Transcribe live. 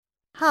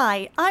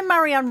Hi, I'm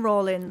Marianne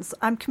Rawlins.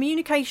 I'm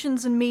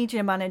Communications and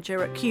Media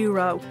Manager at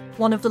Curo,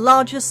 one of the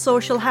largest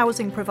social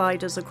housing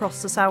providers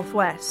across the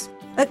Southwest.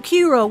 At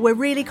Curo, we're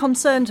really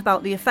concerned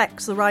about the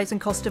effects the rising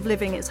cost of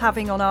living is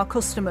having on our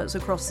customers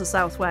across the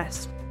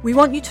Southwest. We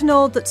want you to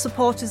know that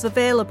support is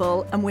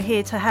available and we're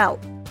here to help.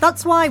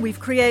 That's why we've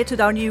created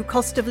our new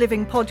Cost of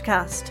Living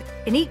podcast.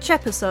 In each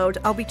episode,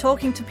 I'll be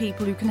talking to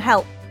people who can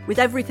help with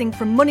everything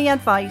from money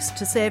advice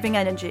to saving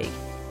energy.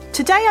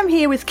 Today I'm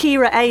here with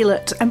Kira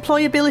Aylett,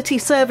 Employability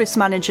Service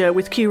Manager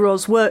with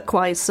Curo's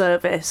Workwise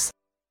service.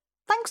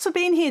 Thanks for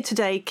being here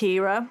today,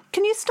 Kira.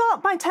 Can you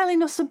start by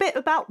telling us a bit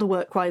about the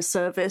Workwise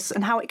service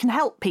and how it can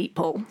help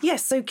people?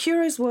 Yes, so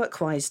Curo's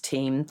Workwise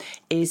team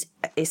is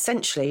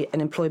essentially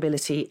an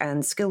employability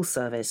and skills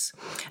service.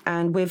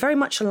 And we're very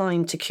much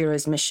aligned to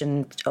Curo's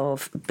mission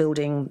of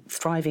building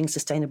thriving,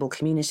 sustainable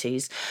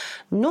communities,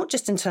 not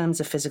just in terms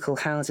of physical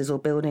houses or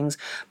buildings,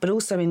 but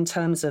also in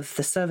terms of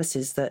the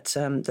services that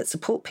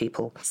support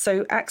people.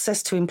 So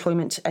access to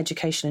employment,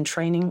 education and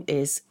training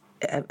is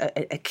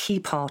a key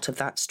part of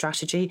that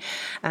strategy,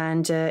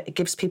 and it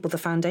gives people the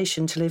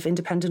foundation to live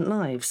independent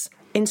lives.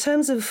 In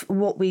terms of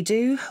what we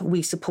do,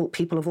 we support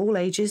people of all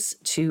ages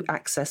to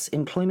access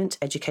employment,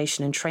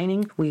 education and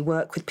training. We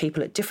work with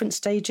people at different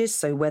stages,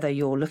 so whether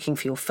you're looking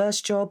for your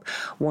first job,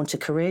 want a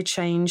career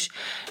change,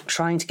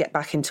 trying to get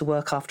back into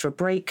work after a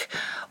break,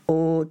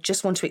 or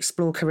just want to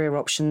explore career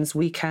options,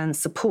 we can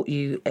support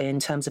you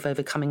in terms of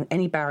overcoming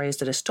any barriers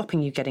that are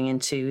stopping you getting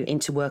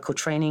into work or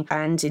training,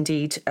 and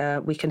indeed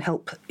we can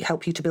help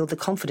you to build the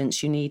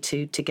confidence you need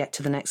to get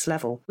to the next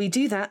level. We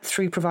do that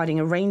through providing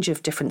a range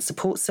of different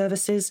support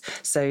services.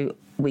 So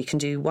we can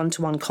do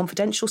one-to-one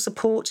confidential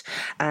support,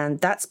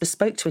 and that's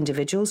bespoke to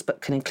individuals, but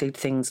can include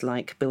things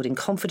like building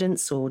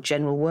confidence or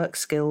general work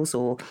skills,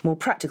 or more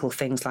practical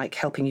things like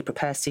helping you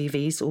prepare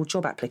CVs or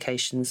job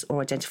applications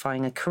or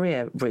identifying a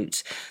career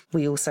route.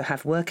 We also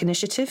have work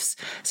initiatives.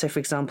 So, for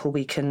example,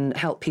 we can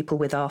help people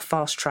with our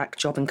fast-track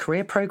job and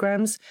career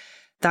programs.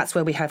 That's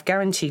where we have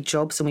guaranteed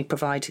jobs and we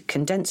provide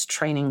condensed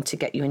training to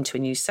get you into a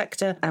new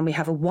sector. And we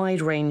have a wide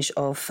range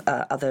of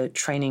other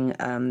training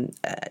and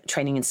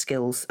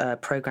skills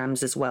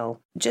programs as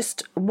well.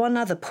 Just one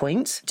other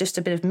point, just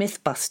a bit of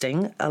myth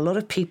busting. A lot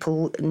of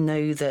people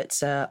know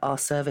that our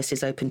service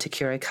is open to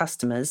Curo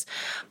customers,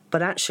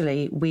 but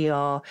actually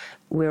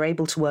we're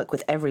able to work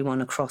with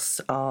everyone across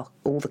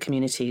all the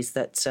communities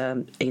that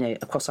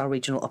across our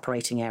regional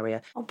operating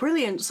area. Oh,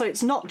 brilliant! So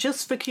it's not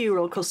just for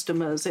Curo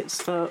customers;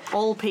 it's for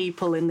all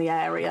people in the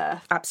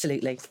area.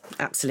 Absolutely.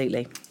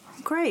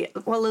 Great.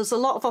 Well, there's a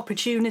lot of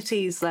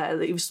opportunities there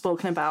that you've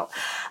spoken about.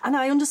 And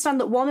I understand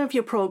that one of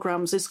your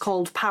programmes is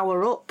called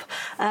Power Up.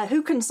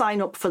 Who can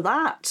sign up for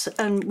that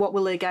and what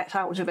will they get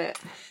out of it?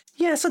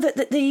 Yeah, so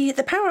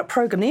the Power Up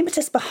programme, the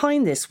impetus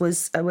behind this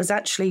was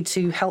actually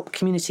to help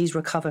communities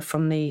recover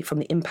from the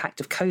impact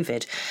of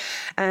COVID,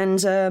 and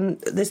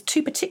there's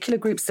two particular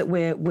groups that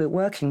we're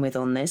working with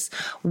on this.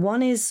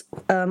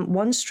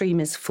 One stream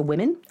is for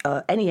women,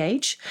 any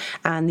age,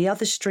 and the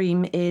other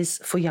stream is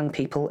for young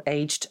people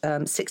aged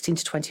 16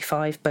 to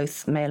 25,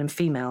 both male and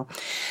female.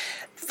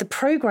 The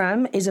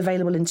programme is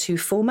available in two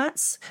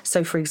formats.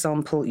 So, for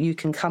example, you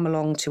can come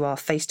along to our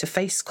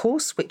face-to-face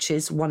course, which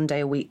is 1 day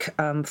a week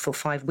for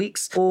 5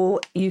 weeks,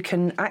 or you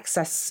can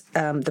access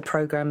the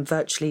programme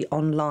virtually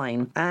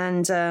online.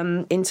 And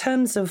in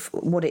terms of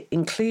what it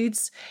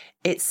includes,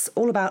 it's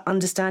all about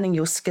understanding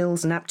your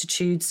skills and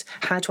aptitudes,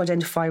 how to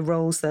identify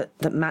roles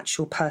that match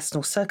your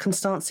personal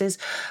circumstances,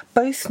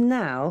 both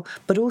now,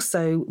 but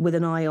also with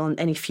an eye on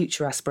any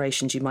future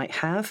aspirations you might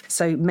have.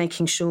 So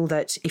making sure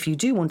that if you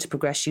do want to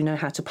progress, you know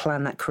how to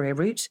plan that career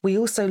route. We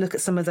also look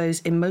at some of those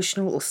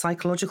emotional or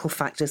psychological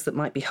factors that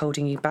might be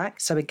holding you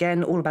back. So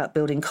again, all about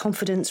building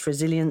confidence,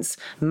 resilience,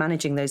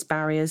 managing those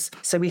barriers.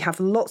 So we have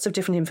lots of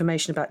different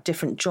information about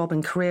different job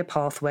and career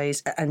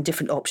pathways and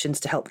different options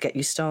to help get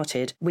you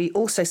started. We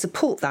also support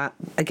that,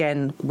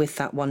 again, with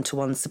that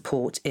one-to-one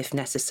support if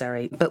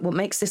necessary. But what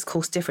makes this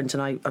course different,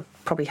 and I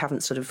probably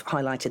haven't sort of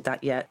highlighted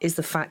that yet, is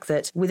the fact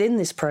that within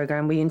this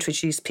programme we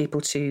introduce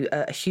people to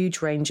a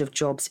huge range of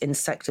jobs in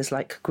sectors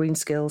like green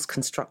skills,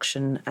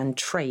 construction and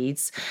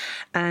trades.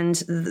 And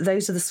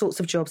those are the sorts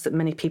of jobs that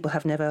many people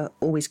have never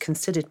always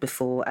considered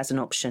before as an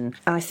option.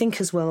 And I think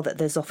as well that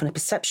there's often a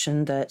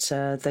perception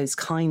that those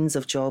kinds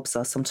of jobs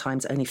are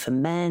sometimes only for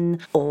men,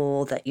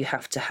 or that you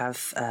have to have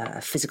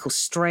physical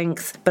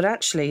strength. But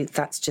actually,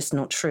 that's just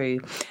not true.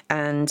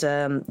 And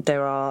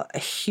there are a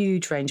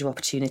huge range of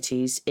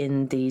opportunities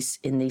in these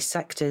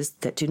sectors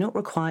that do not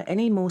require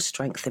any more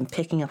strength than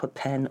picking up a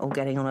pen or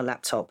getting on a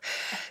laptop.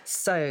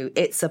 So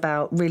it's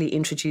about really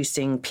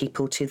introducing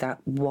people to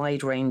that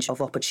wide range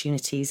of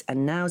opportunities,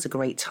 and now is a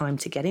great time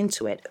to get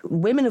into it.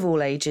 Women of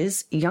all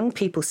ages, young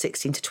people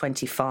 16 to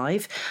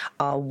 25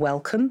 are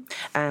welcome,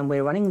 and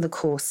we're running the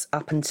course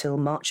up until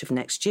March of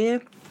next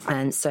year.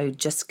 And so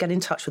just get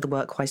in touch with the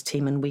WorkWise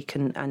team, and we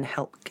can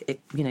help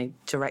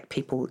direct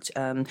people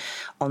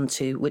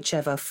onto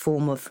whichever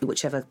form of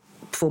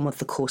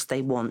the course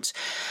they want.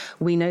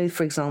 We know,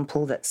 for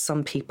example, that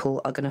some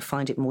people are going to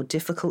find it more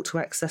difficult to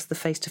access the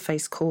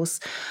face-to-face course.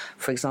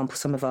 For example,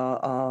 some of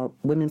our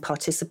women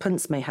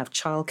participants may have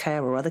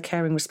childcare or other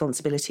caring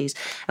responsibilities,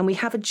 and we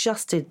have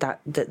adjusted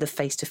the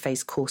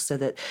face-to-face course so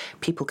that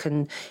people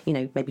can,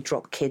 maybe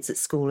drop kids at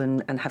school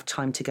and have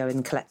time to go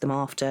and collect them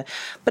after.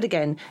 But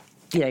again,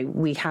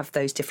 we have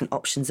those different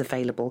options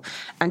available.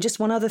 And just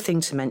one other thing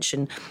to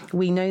mention,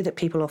 we know that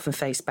people often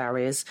face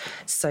barriers.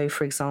 So,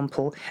 for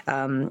example,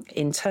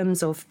 in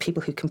terms of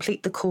people who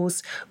complete the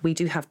course, we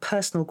do have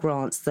personal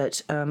grants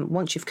that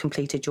once you've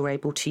completed, you're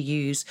able to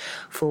use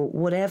for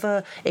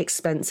whatever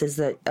expenses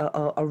that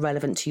are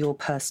relevant to your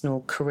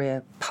personal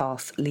career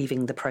path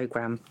leaving the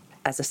programme.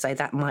 As I say,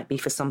 that might be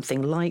for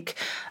something like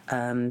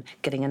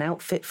getting an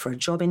outfit for a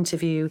job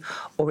interview,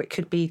 or it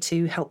could be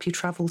to help you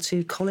travel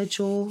to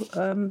college or,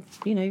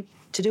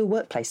 to do a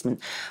work placement.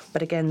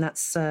 But again,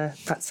 that's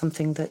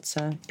something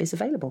that is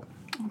available.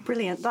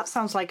 Brilliant. That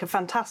sounds like a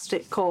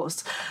fantastic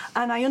course.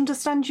 And I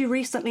understand you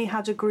recently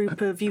had a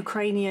group of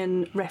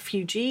Ukrainian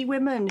refugee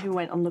women who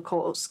went on the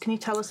course. Can you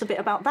tell us a bit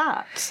about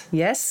that?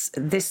 Yes,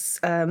 these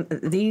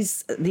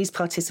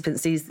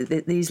participants,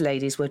 these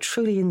ladies were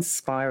truly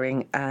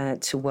inspiring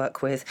to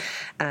work with,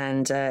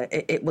 and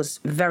it was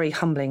very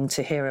humbling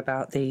to hear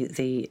about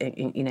the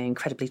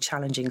incredibly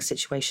challenging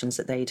situations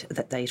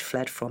that they'd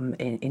fled from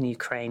in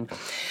Ukraine.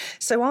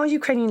 So our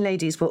Ukrainian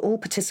ladies were all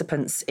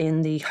participants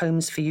in the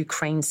Homes for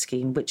Ukraine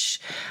scheme, which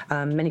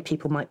many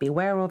people might be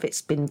aware of.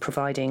 It's been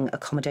providing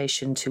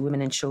accommodation to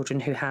women and children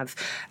who have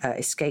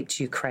escaped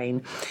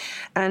Ukraine.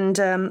 And,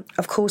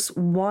 of course,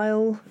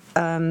 while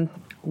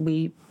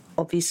we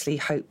obviously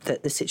hope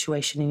that the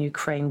situation in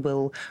Ukraine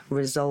will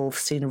resolve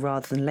sooner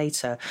rather than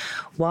later,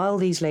 while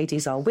these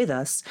ladies are with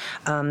us,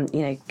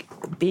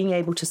 being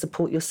able to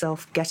support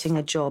yourself, getting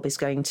a job is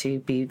going to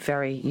be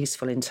very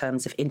useful in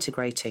terms of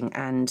integrating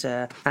and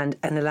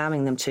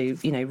allowing them to,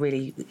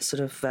 really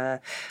sort of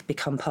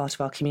become part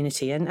of our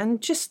community,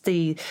 and just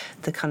the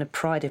kind of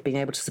pride of being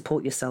able to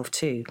support yourself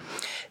too.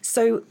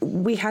 So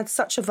we had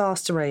such a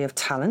vast array of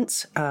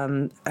talent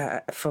from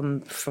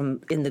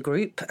in the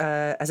group.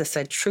 As I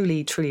said,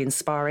 truly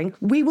inspiring.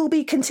 We will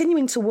be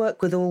continuing to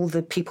work with all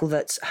the people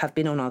that have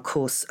been on our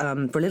course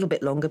for a little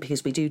bit longer,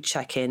 because we do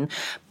check in.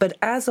 But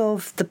as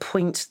of the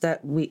point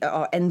that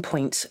our end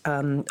point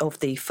of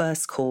the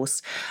first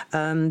course,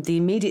 the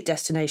immediate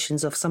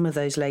destinations of some of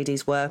those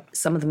ladies were,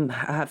 some of them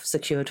have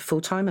secured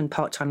full-time and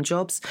part-time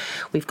jobs.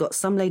 We've got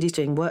some ladies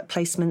doing work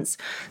placements.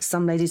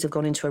 Some ladies have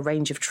gone into a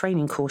range of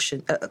training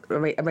courses.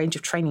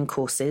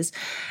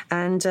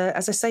 And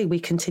as I say, we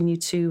continue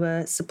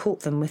to support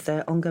them with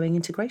their ongoing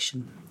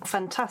integration.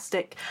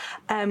 Fantastic.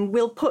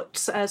 We'll put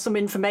some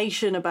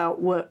information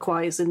about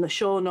WorkWise in the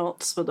show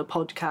notes for the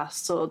podcast,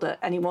 so that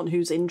anyone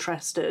who's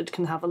interested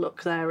can have a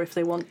look there if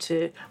they want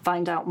to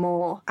find out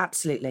more.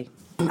 Absolutely.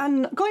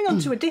 And going on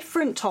to a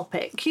different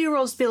topic,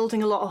 Curo's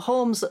building a lot of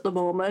homes at the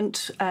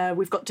moment.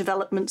 We've got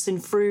developments in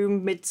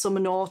Frome,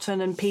 Midsummer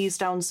Norton and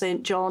Peasdown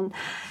St John.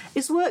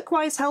 Is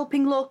WorkWise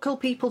helping local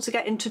people to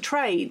get into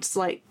trades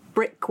like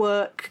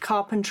brickwork,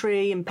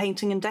 carpentry and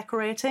painting and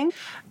decorating?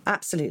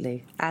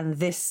 Absolutely. And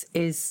this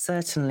is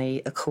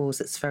certainly a cause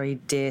that's very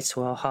dear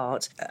to our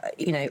heart.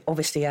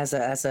 Obviously as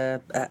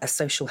a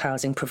social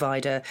housing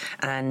provider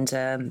and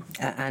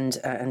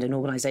an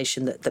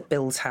organisation that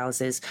builds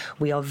houses,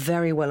 we are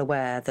very well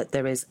aware that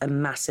there is a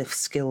massive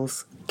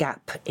skills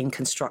gap in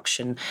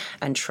construction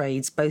and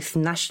trades, both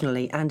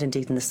nationally and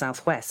indeed in the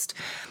Southwest.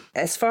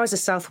 As far as the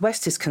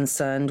Southwest is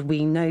concerned,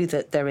 we know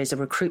that there is a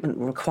recruitment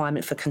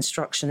requirement for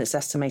construction that's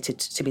estimated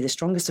to be the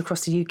strongest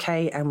across the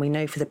UK, and we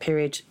know for the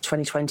period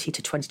 2020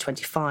 to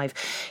 2025,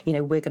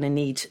 we're going to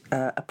need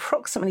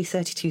approximately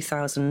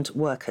 32,000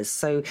 workers.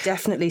 So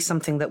definitely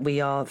something that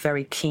we are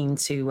very keen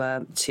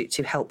to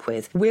help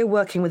with. We're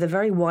working with a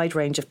very wide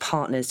range of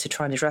partners to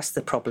try and address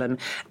the problem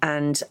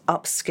and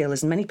upskill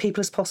as many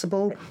people as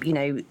possible.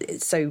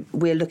 So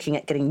we're looking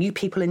at getting new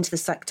people into the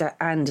sector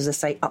and, as I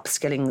say,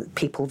 upskilling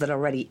people that are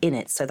already in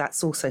it. So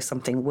that's also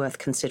something worth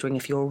considering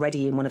if you're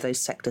already in one of those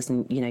sectors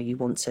and you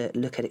want to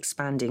look at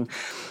expanding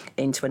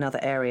into another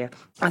area.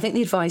 I think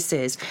the advice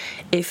is,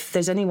 if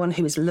there's anyone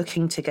who is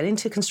looking to get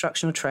into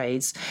construction or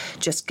trades,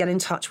 just get in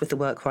touch with the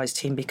WorkWise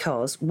team,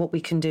 because what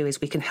we can do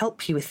is we can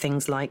help you with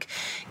things like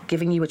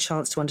giving you a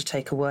chance to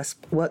undertake a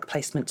work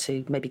placement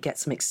to maybe get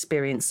some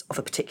experience of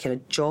a particular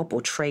job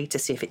or trade to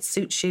see if it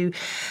suits you,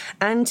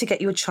 and to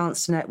get you a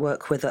chance to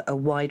network with a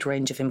wide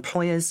range of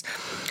employers.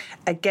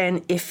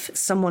 Again, if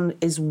someone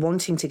is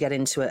wanting to get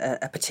into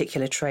a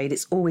particular trade,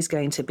 it's always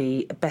going to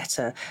be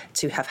better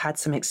to have had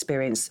some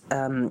experience.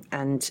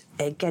 And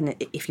again,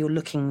 if you're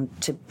looking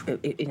to,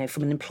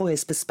 from an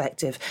employer's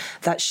perspective,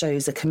 that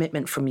shows a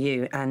commitment from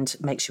you and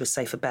makes you a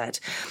safer bet.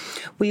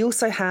 We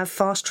also have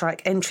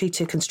fast-track entry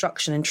to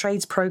construction and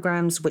trades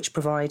programs, which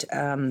provide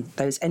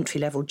those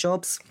entry-level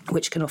jobs,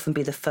 which can often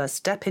be the first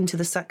step into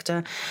the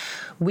sector.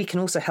 We can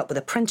also help with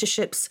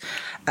apprenticeships.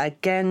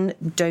 Again,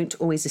 don't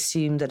always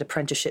assume that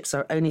apprenticeships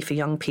are only for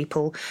young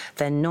people.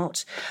 They're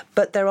not.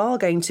 But there are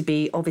going to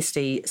be,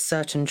 obviously,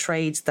 certain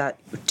trades that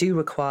do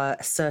require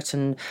a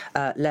certain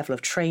level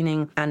of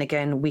training. And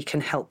again, we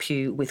can help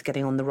you with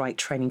getting on the right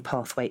training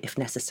pathway if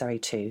necessary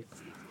too.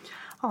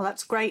 Oh,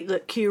 that's great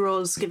that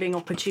Curo's giving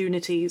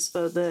opportunities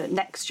for the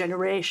next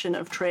generation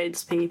of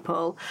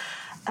tradespeople.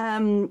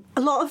 A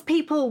lot of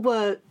people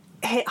were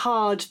hit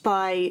hard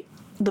by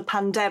the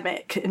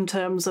pandemic in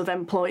terms of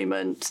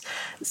employment.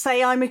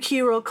 Say I'm a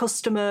Curo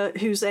customer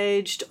who's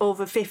aged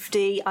over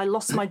 50. I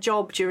lost my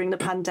job during the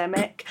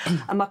pandemic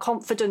and my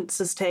confidence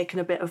has taken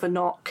a bit of a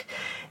knock.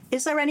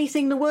 Is there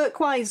anything the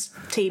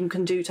WorkWise team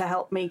can do to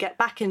help me get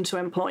back into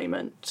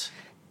employment?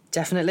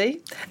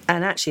 Definitely.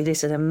 And actually,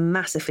 this is a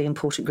massively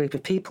important group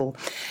of people.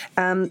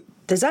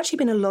 There's actually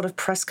been a lot of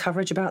press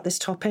coverage about this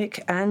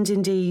topic and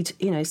indeed,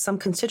 some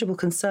considerable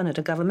concern at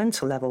a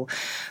governmental level,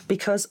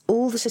 because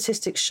all the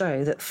statistics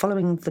show that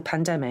following the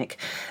pandemic,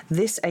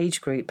 this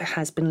age group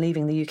has been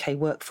leaving the UK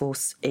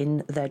workforce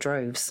in their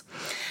droves.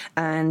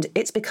 And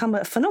it's become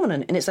a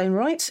phenomenon in its own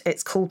right.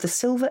 It's called the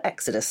Silver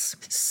Exodus.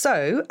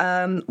 So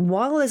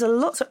while there's a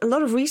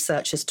lot of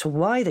research as to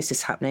why this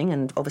is happening,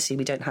 and obviously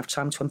we don't have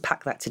time to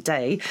unpack that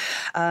today,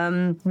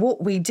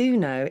 what we do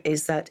know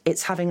is that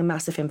it's having a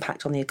massive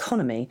impact on the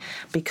economy,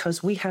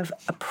 because we have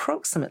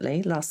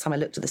approximately, last time I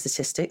looked at the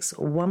statistics,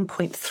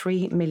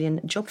 1.3 million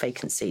job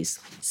vacancies.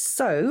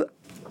 So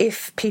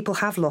if people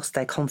have lost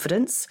their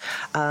confidence,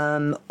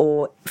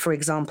 or, for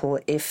example,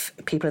 if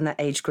people in that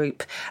age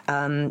group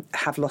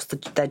have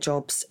lost their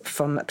jobs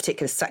from a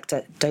particular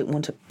sector, don't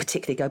want to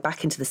particularly go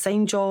back into the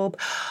same job,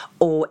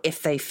 or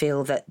if they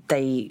feel that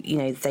they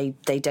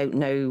don't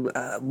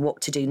know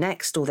what to do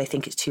next, or they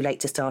think it's too late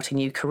to start a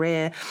new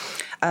career,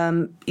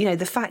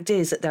 the fact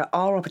is that there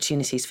are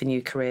opportunities for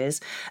new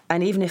careers,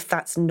 and even if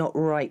that's not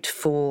right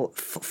for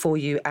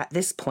you at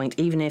this point,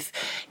 even if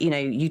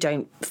you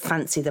don't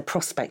fancy the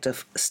prospect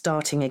of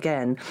starting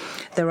again,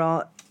 there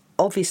are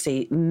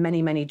obviously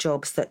many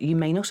jobs that you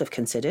may not have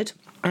considered,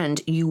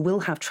 and you will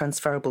have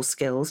transferable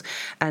skills,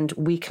 and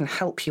we can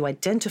help you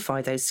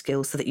identify those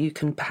skills so that you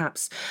can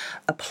perhaps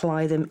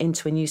apply them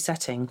into a new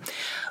setting.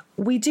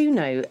 We do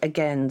know,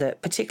 again,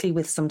 that particularly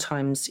with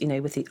sometimes,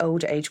 with the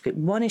older age group,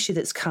 one issue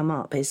that's come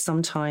up is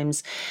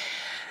sometimes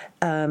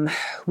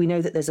we know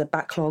that there's a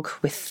backlog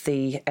with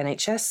the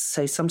NHS,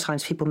 so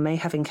sometimes people may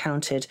have been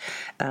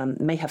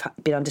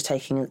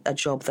undertaking a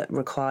job that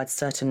required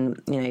certain,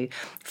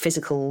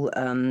 physical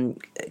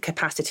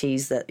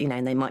capacities that,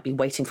 and they might be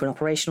waiting for an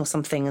operation or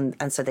something,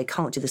 and so they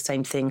can't do the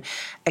same thing.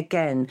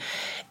 Again,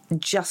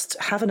 just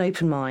have an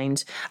open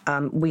mind.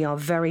 We are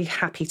very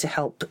happy to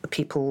help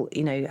people,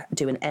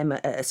 do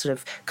a sort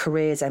of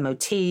careers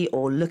MOT,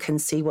 or look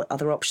and see what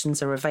other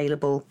options are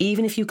available.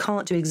 Even if you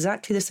can't do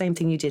exactly the same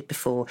thing you did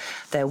before,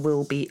 there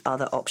will be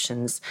other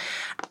options.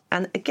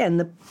 And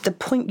again, the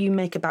point you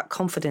make about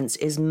confidence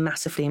is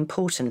massively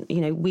important.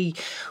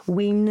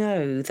 We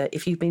know that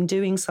if you've been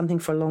doing something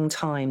for a long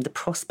time, the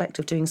prospect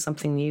of doing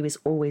something new is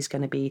always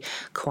going to be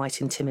quite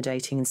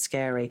intimidating and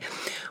scary.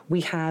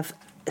 We have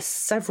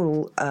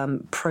several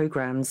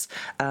programs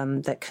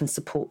that can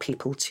support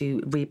people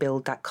to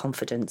rebuild that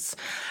confidence.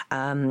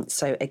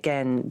 So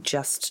again,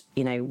 just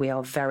we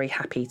are very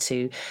happy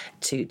to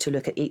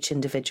look at each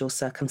individual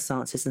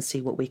circumstances and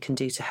see what we can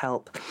do to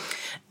help.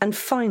 And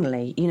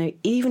finally,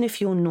 even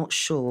if you're not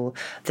sure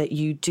that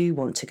you do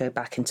want to go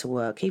back into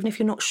work, even if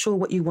you're not sure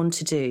what you want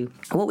to do,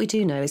 what we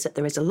do know is that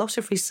there is a lot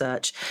of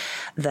research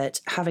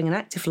that having an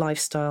active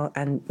lifestyle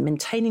and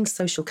maintaining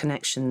social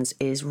connections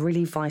is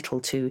really vital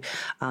to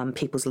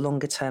people's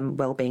longer-term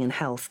well-being and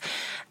health.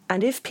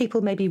 And if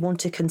people maybe want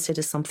to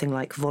consider something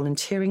like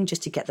volunteering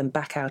just to get them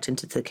back out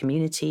into the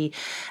community,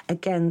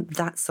 again,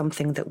 that's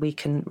something that we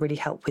can really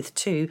help with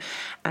too.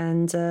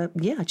 And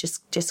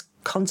just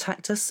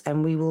contact us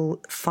and we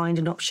will find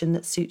an option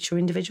that suits your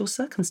individual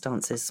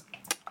circumstances.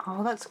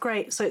 Oh, that's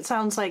great. So it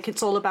sounds like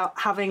it's all about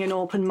having an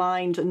open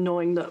mind and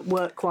knowing that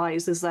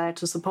WorkWise is there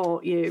to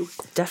support you.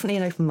 Definitely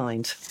an open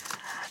mind.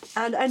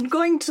 And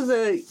going to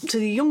the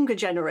younger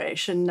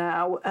generation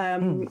now,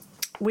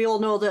 we all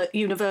know that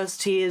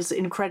university is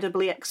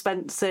incredibly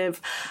expensive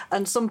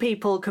and some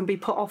people can be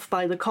put off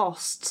by the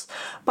costs.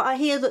 But I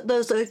hear that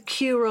there's a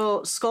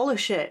Curo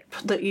scholarship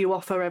that you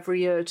offer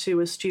every year to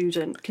a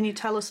student. Can you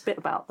tell us a bit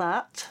about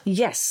that?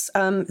 Yes,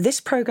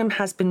 this programme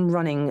has been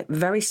running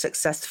very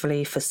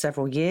successfully for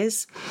several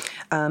years.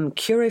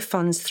 Curo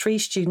funds 3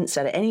 students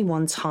at any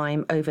one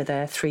time over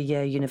their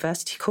 3-year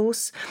university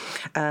course.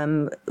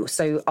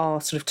 So our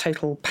sort of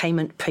total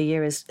payment per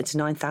year is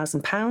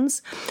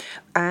 £9,000.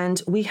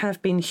 And we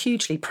have been been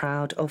hugely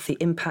proud of the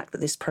impact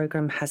that this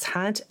programme has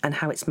had and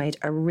how it's made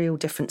a real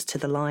difference to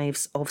the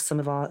lives of some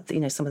of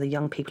the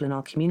young people in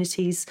our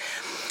communities.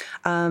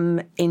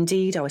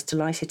 Indeed, I was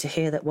delighted to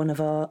hear that one of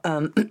our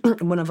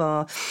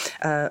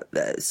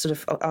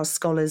our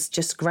scholars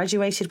just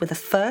graduated with a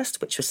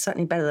first, which was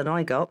certainly better than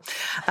I got.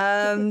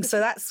 So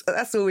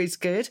that's always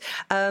good.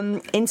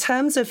 In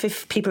terms of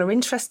if people are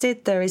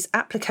interested, there is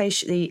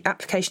application. The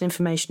application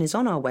information is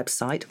on our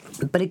website.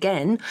 But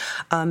again,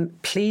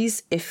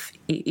 please, if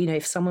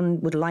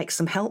someone would like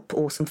some help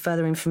or some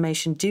further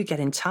information, do get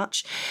in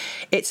touch.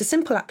 It's a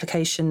simple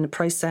application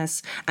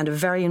process and a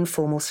very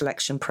informal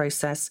selection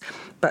process.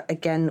 But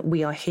again,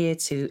 we are here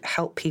to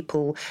help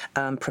people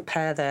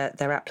prepare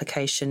their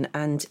application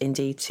and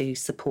indeed to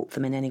support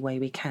them in any way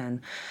we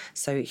can.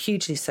 So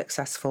hugely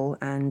successful,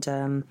 and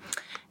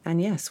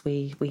yes,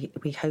 we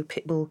hope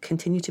it will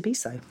continue to be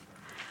so.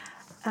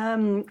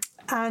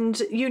 And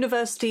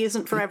university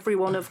isn't for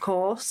everyone, of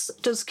course.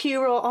 Does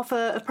Curo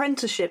offer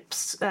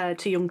apprenticeships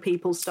to young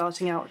people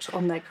starting out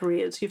on their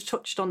careers? You've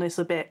touched on this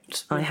a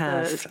bit. I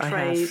have,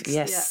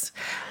 yes.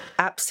 Yeah.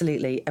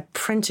 Absolutely.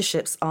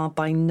 Apprenticeships are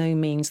by no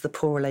means the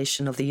poor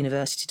relation of the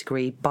university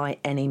degree, by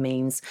any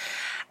means.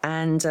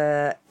 And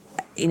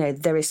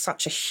there is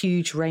such a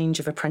huge range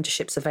of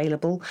apprenticeships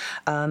available,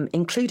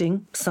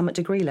 including some at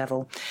degree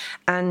level.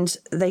 And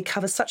they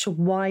cover such a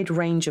wide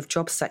range of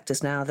job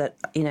sectors now that,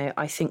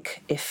 I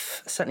think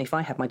certainly if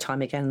I had my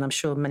time again, and I'm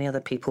sure many other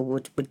people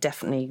would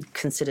definitely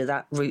consider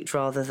that route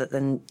rather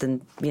than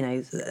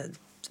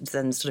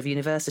sort of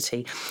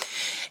university.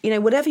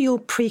 Whatever your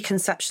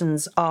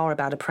preconceptions are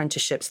about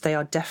apprenticeships, they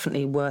are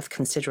definitely worth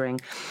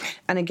considering.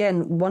 And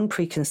again, one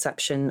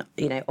preconception,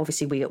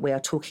 obviously we are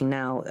talking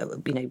now,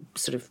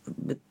 sort of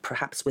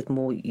perhaps with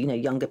more,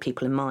 younger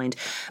people in mind.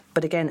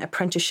 But again,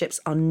 apprenticeships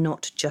are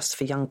not just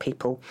for young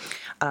people.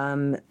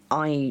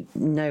 I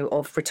know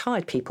of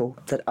retired people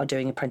that are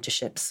doing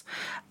apprenticeships.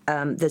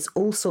 There's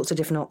all sorts of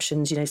different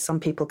options. Some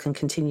people can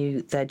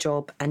continue their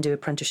job and do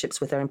apprenticeships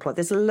with their employer.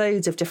 There's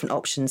loads of different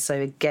options. So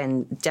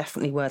again,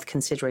 definitely worth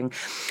considering.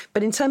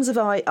 But in terms of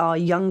our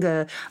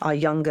younger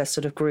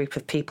sort of group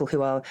of people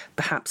who are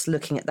perhaps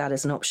looking at that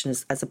as an option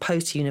as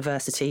opposed to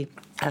university,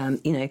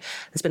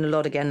 there's been a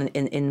lot again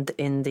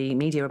in the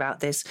media about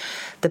this.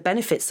 The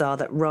benefits are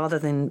that rather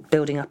than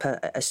building up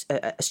a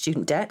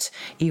student debt,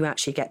 you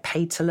actually get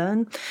paid to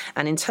learn.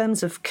 And in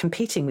terms of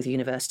competing with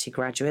university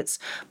graduates,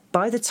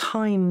 by the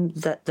time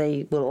that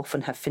they will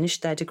often have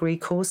finished their degree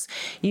course,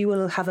 you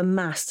will have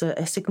amassed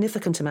a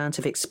significant amount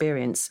of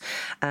experience,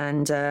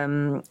 and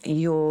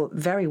you're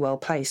very well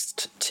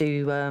placed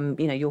to,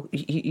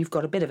 you've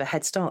got a bit of a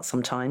head start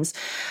sometimes.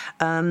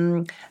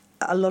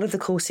 A lot of the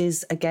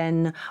courses,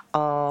 again,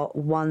 are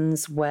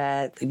ones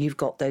where you've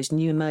got those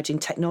new emerging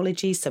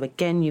technologies. So,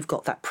 again, you've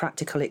got that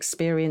practical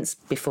experience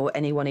before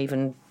anyone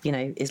even,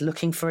 is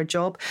looking for a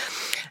job.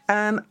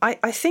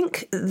 I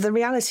think the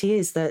reality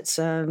is that,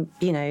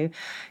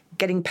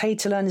 getting paid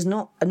to learn is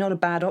not a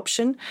bad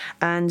option,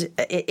 and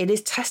it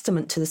is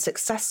testament to the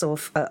success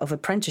of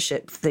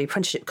apprenticeship, the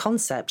apprenticeship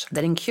concept,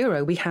 that in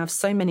Curo we have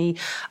so many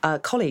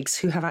colleagues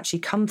who have actually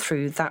come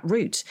through that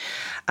route.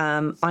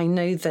 I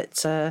know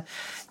that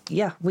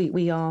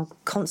we are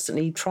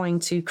constantly trying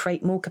to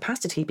create more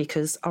capacity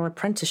because our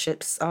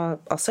apprenticeships are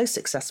so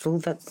successful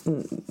that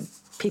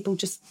people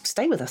just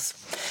stay with us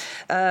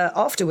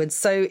afterwards.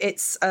 So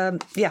it's a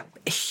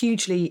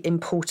hugely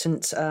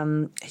important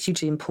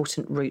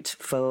route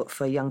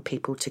for young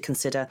people to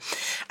consider.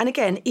 And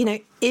again,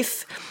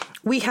 if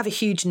we have a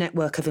huge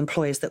network of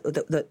employers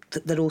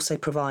that also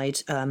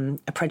provide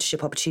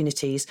apprenticeship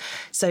opportunities.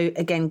 So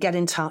again, get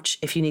in touch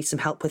if you need some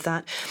help with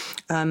that.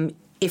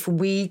 If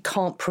we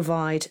can't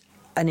provide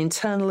an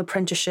internal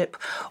apprenticeship,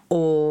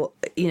 or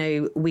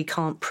we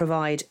can't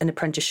provide an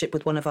apprenticeship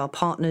with one of our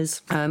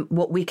partners,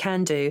 what we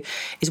can do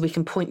is we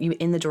can point you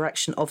in the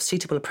direction of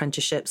suitable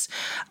apprenticeships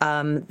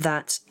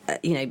that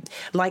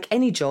like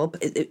any job,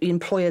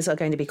 employers are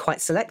going to be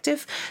quite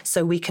selective,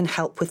 so we can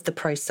help with the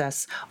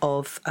process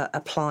of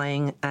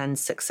applying and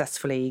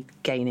successfully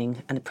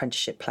gaining an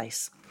apprenticeship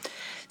place.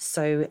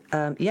 So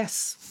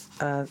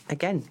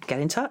again, get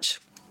in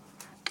touch.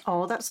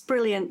 Oh, that's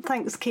brilliant.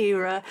 Thanks,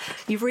 Kira.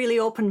 You've really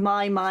opened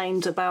my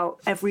mind about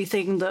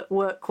everything that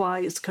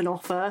WorkWise can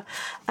offer.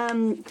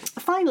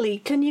 Finally,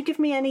 can you give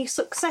me any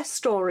success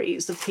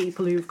stories of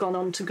people who've gone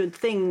on to good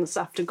things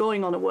after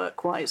going on a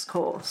WorkWise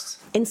course?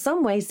 In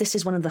some ways, this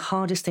is one of the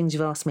hardest things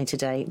you've asked me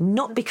today,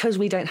 not because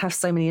we don't have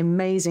so many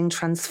amazing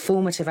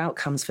transformative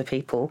outcomes for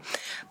people,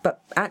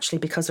 but actually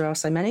because there are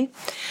so many.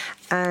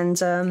 And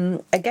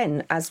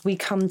again, as we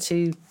come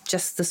to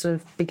just the sort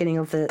of beginning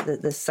of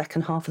the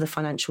second half of the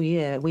financial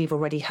year, we've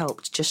already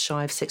helped just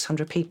shy of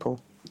 600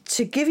 people.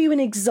 To give you an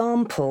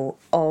example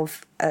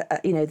of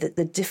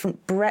the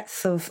different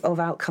breadth of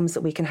outcomes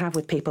that we can have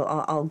with people,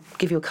 I'll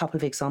give you a couple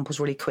of examples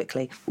really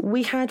quickly.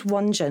 We had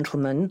one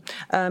gentleman,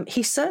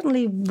 he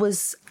certainly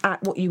was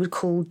at what you would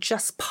call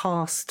just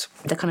past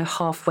the kind of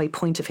halfway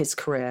point of his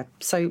career.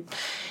 So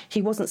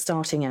he wasn't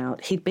starting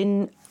out. He'd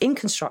been in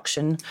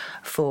construction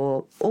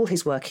for all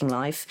his working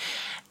life.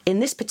 In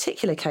this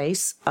particular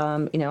case,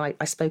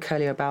 I spoke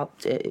earlier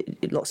about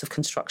lots of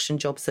construction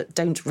jobs that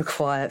don't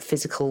require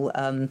physical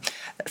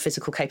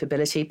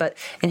capability, but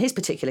in his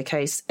particular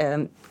case,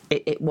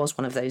 it was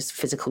one of those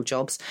physical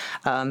jobs,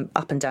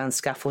 up and down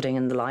scaffolding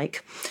and the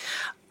like.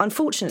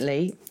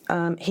 Unfortunately,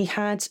 he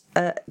had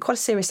quite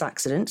a serious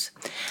accident,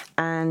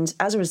 and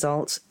as a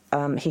result,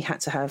 he had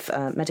to have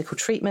medical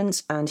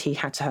treatment and he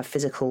had to have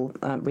physical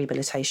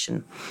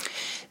rehabilitation.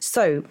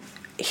 So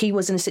he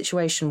was in a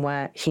situation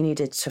where he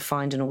needed to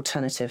find an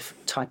alternative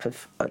type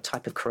of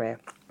career.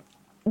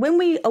 When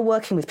we are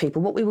working with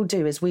people, what we will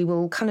do is we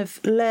will kind of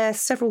layer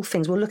several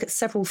things. We'll look at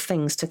several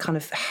things to kind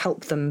of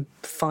help them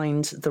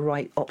find the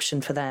right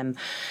option for them.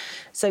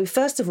 So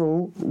first of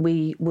all,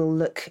 we will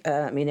look,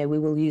 we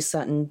will use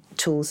certain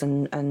tools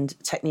and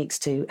techniques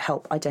to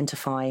help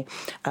identify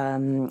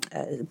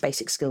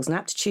basic skills and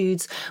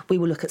aptitudes. We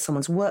will look at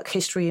someone's work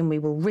history and we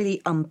will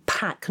really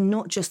unpack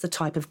not just the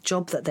type of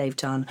job that they've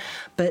done,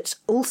 but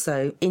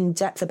also in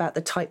depth about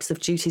the types of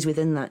duties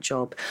within that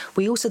job.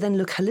 We also then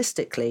look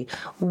holistically,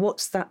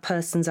 what's that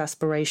person's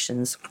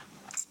aspirations?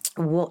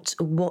 What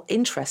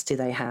interest do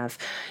they have?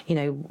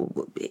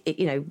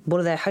 What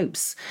are their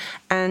hopes?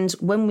 And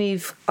when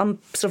we've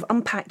sort of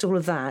unpacked all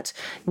of that,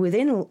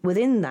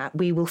 within that,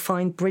 we will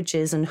find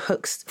bridges and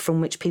hooks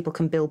from which people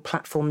can build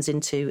platforms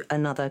into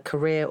another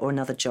career or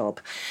another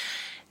job.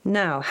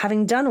 Now,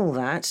 having done all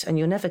that, and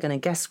you're never going to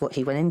guess what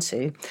he went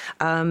into,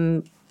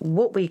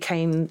 where we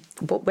came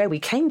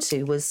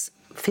to was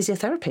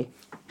physiotherapy.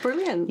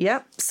 Brilliant.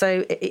 Yeah.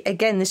 So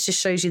again, this just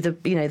shows you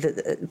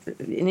an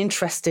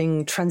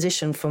interesting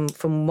transition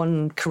from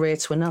one career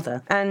to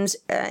another. And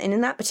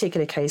in that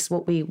particular case,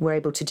 what we were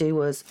able to do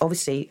was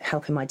obviously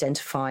help him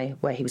identify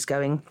where he was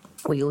going.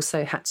 We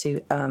also had to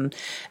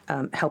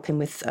help him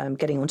with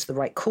getting onto the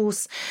right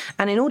course.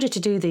 And in order to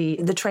do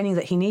the training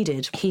that he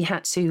needed, he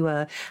had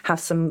to have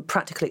some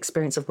practical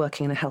experience of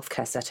working in a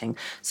healthcare setting.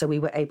 So we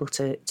were able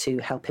to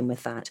help him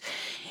with that.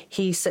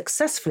 He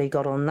successfully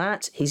got on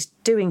that. He's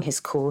doing his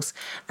course,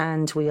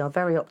 and we are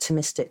very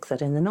optimistic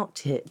that in the not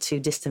too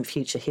distant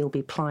future, he'll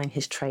be plying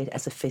his trade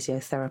as a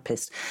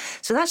physiotherapist.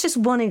 So that's just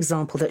one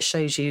example that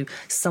shows you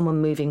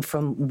someone moving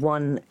from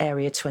one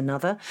area to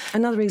another.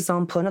 Another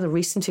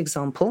recent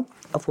example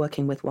of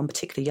working with one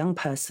particular young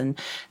person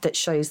that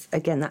shows,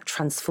 again, that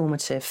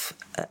transformative,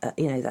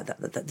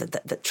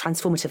 that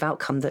transformative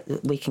outcome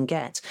that we can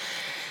get.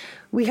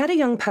 We had a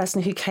young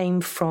person who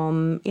came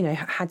from,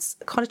 had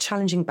quite a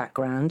challenging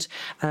background.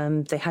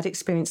 They had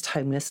experienced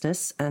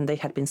homelessness and they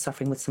had been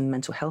suffering with some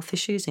mental health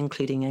issues,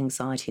 including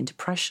anxiety and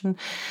depression.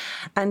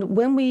 And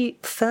when we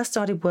first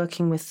started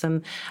working with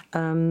them,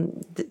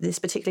 this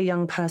particular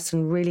young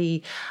person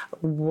really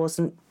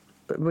wasn't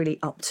really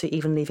up to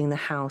even leaving the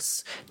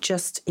house.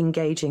 Just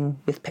engaging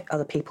with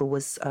other people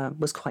was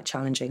quite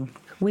challenging.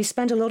 We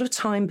spent a lot of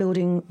time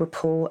building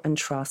rapport and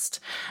trust,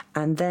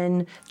 and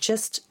then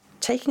just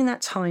taking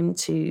that time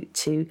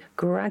to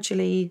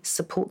gradually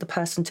support the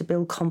person to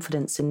build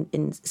confidence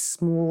in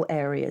small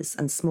areas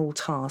and small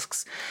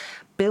tasks,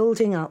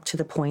 building up to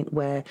the point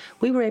where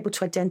we were able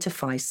to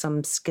identify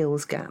some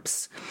skills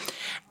gaps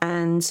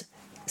and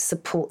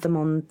support them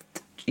on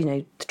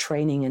the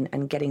training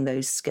and getting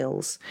those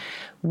skills.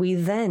 We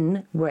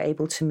then were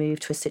able to move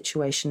to a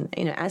situation,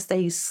 as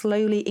they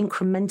slowly,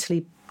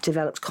 incrementally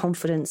developed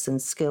confidence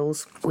and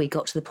skills, we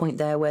got to the point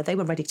there where they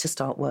were ready to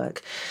start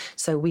work.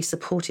 So we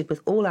supported with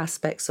all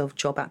aspects of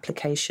job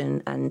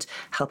application and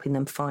helping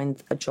them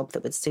find a job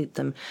that would suit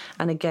them.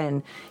 And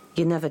again,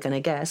 you're never going to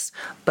guess,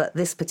 but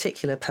this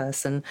particular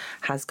person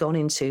has gone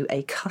into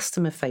a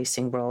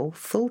customer-facing role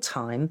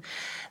full-time.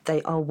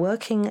 They are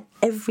working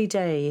every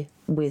day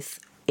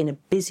in a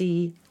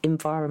busy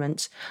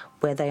environment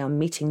where they are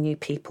meeting new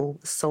people,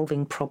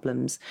 solving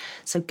problems.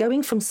 So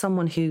going from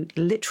someone who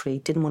literally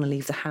didn't want to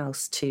leave the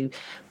house to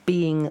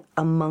being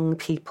among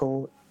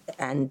people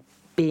and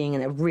being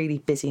in a really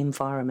busy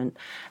environment,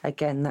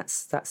 again,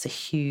 that's a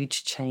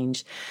huge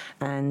change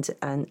and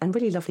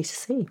really lovely to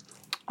see.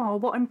 Oh,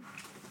 what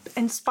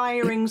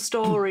inspiring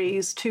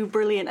stories, two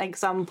brilliant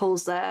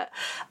examples there,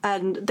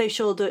 and they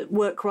show that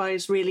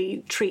Workwise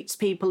really treats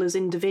people as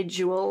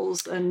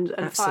individuals and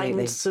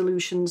finds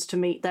solutions to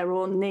meet their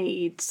own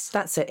needs.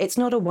 That's it. It's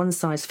not a one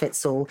size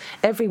fits all.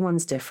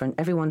 Everyone's different.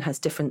 Everyone has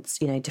different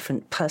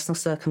personal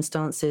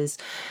circumstances,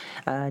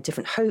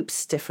 different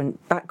hopes,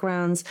 different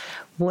backgrounds.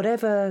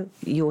 Whatever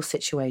your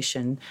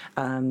situation,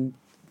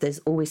 there's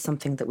always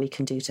something that we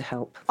can do to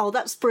help. Oh,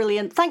 that's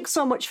brilliant. Thanks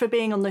so much for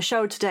being on the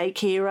show today,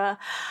 Curo.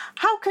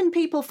 How can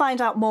people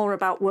find out more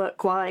about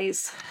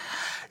Workwise?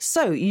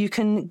 So you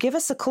can give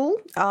us a call.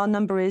 Our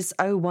number is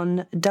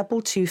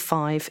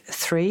 01225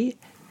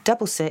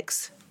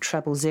 366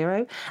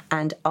 000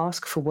 and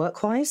ask for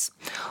Workwise.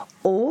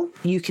 Or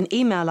you can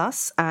email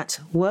us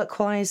at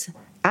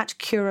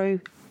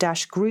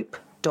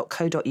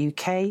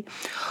workwise@curo-group.co.uk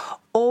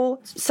or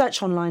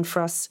search online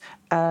for us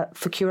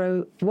for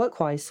Curo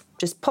Workwise.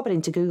 Just pop it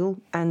into Google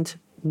and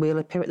we'll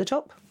appear at the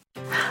top.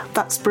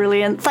 That's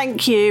brilliant.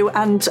 Thank you.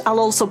 And I'll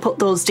also put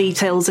those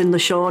details in the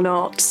show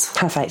notes.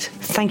 Perfect.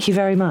 Thank you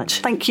very much.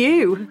 Thank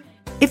you.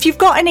 If you've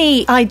got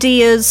any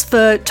ideas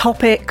for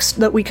topics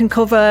that we can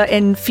cover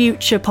in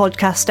future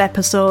podcast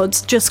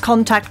episodes, just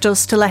contact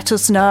us to let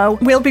us know.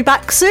 We'll be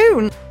back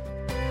soon.